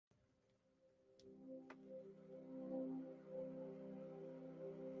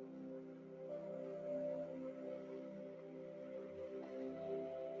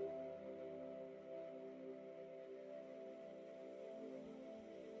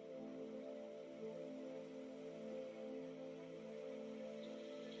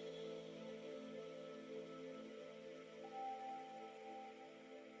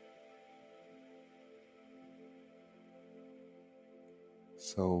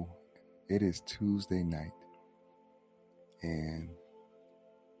So it is Tuesday night, and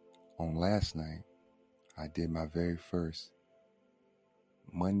on last night, I did my very first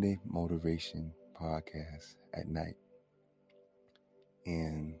Monday Motivation podcast at night.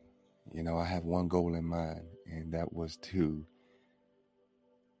 And, I have one goal in mind, and that was to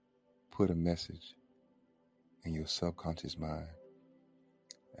put a message in your subconscious mind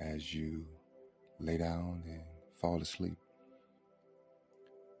as you lay down and fall asleep.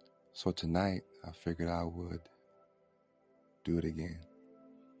 So tonight, I figured I would do it again.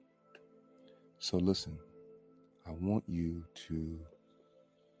 So listen, I want you to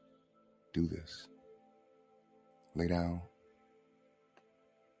do this. Lay down,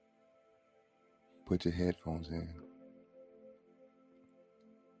 put your headphones in,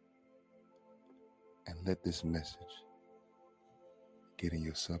 and let this message get in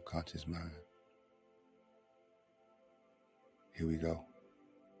your subconscious mind. Here we go.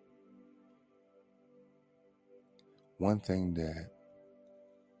 One thing that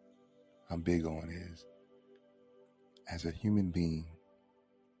I'm big on is, as a human being,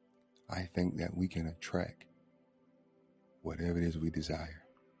 I think that we can attract whatever it is we desire.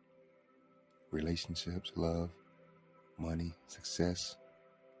 Relationships, love, money, success.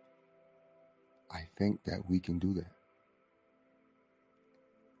 I think that we can do that.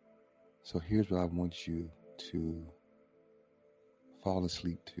 So here's what I want you to fall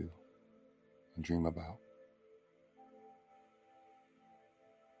asleep to and dream about.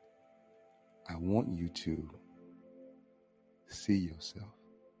 I want you to see yourself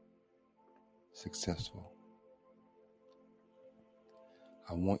successful.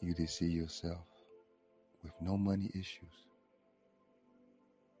 I want you to see yourself with no money issues.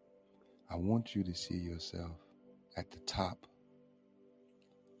 I want you to see yourself at the top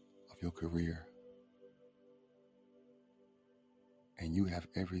of your career, and you have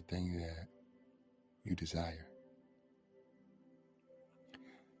everything that you desire.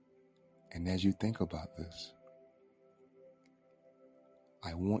 And as you think about this,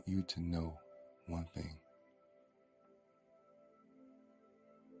 I want you to know one thing,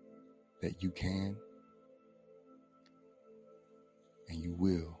 that you can and you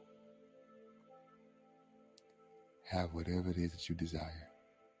will have whatever it is that you desire.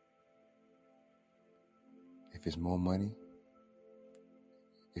 If it's more money,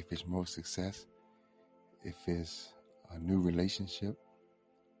 if it's more success, if it's a new relationship,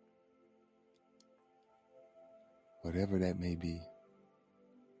 whatever that may be,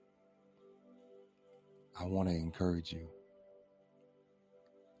 I want to encourage you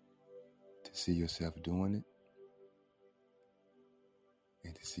to see yourself doing it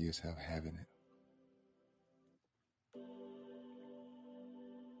and to see yourself having it.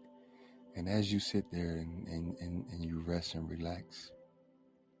 And as you sit there and you rest and relax,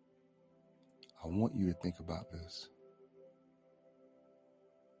 I want you to think about this.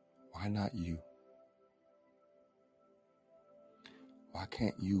 Why not you? Why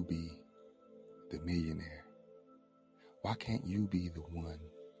can't you be the millionaire? Why can't you be the one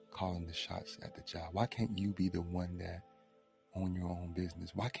calling the shots at the job? Why can't you be the one that own your own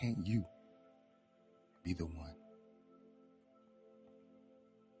business? Why can't you be the one?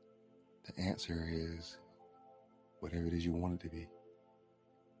 The answer is whatever it is you want it to be.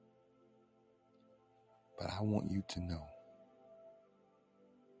 But I want you to know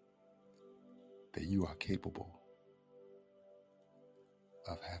that you are capable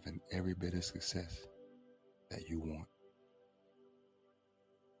of having every bit of success that you want.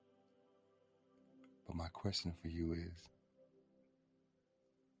 But my question for you is,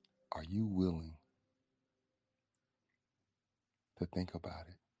 are you willing to think about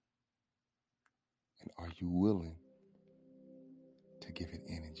it? And are you willing to give it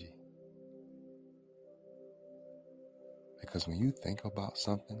energy? Because when you think about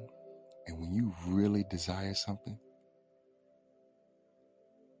something and when you really desire something,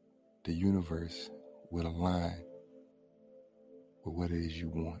 the universe will align with what it is you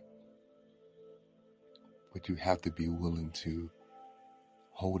want. But you have to be willing to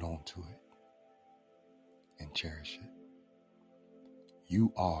hold on to it and cherish it.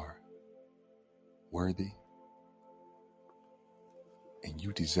 You are worthy and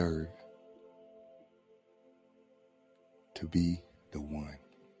you deserve to be the one.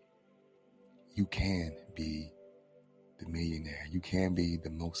 You can be the millionaire. You can be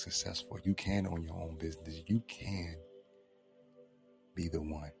the most successful. You can own your own business. You can be the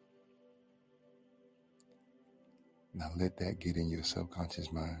one. Now let that get in your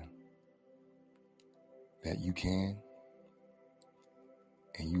subconscious mind that you can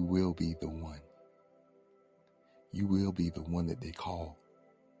and you will be the one. You will be the one that they call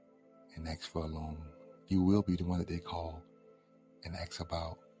and ask for a loan. You will be the one that they call and ask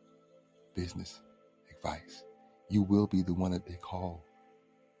about business advice. You will be the one that they call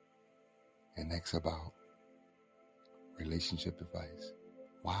and ask about relationship advice.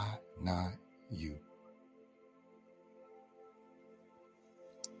 Why not you?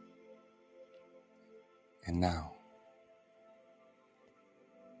 And now,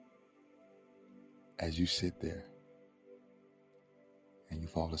 as you sit there and you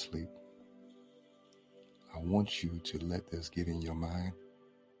fall asleep, I want you to let this get in your mind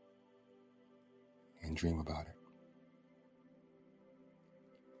and dream about it.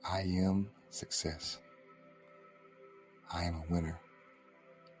 I am success. I am a winner.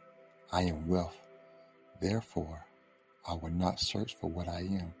 I am wealth. Therefore, I will not search for what I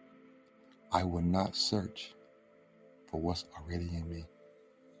am. I will not search for what's already in me.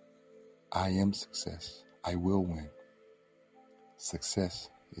 I am success. I will win. Success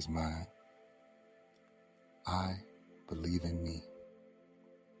is mine. I believe in me.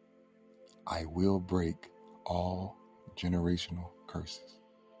 I will break all generational curses.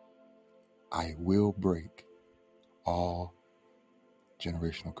 I will break all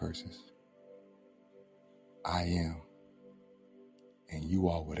generational curses. I am, and you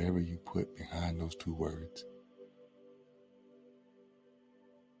are whatever you put behind those two words.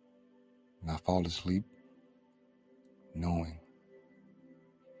 Now fall asleep knowing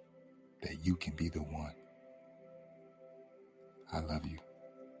that you can be the one. I love you.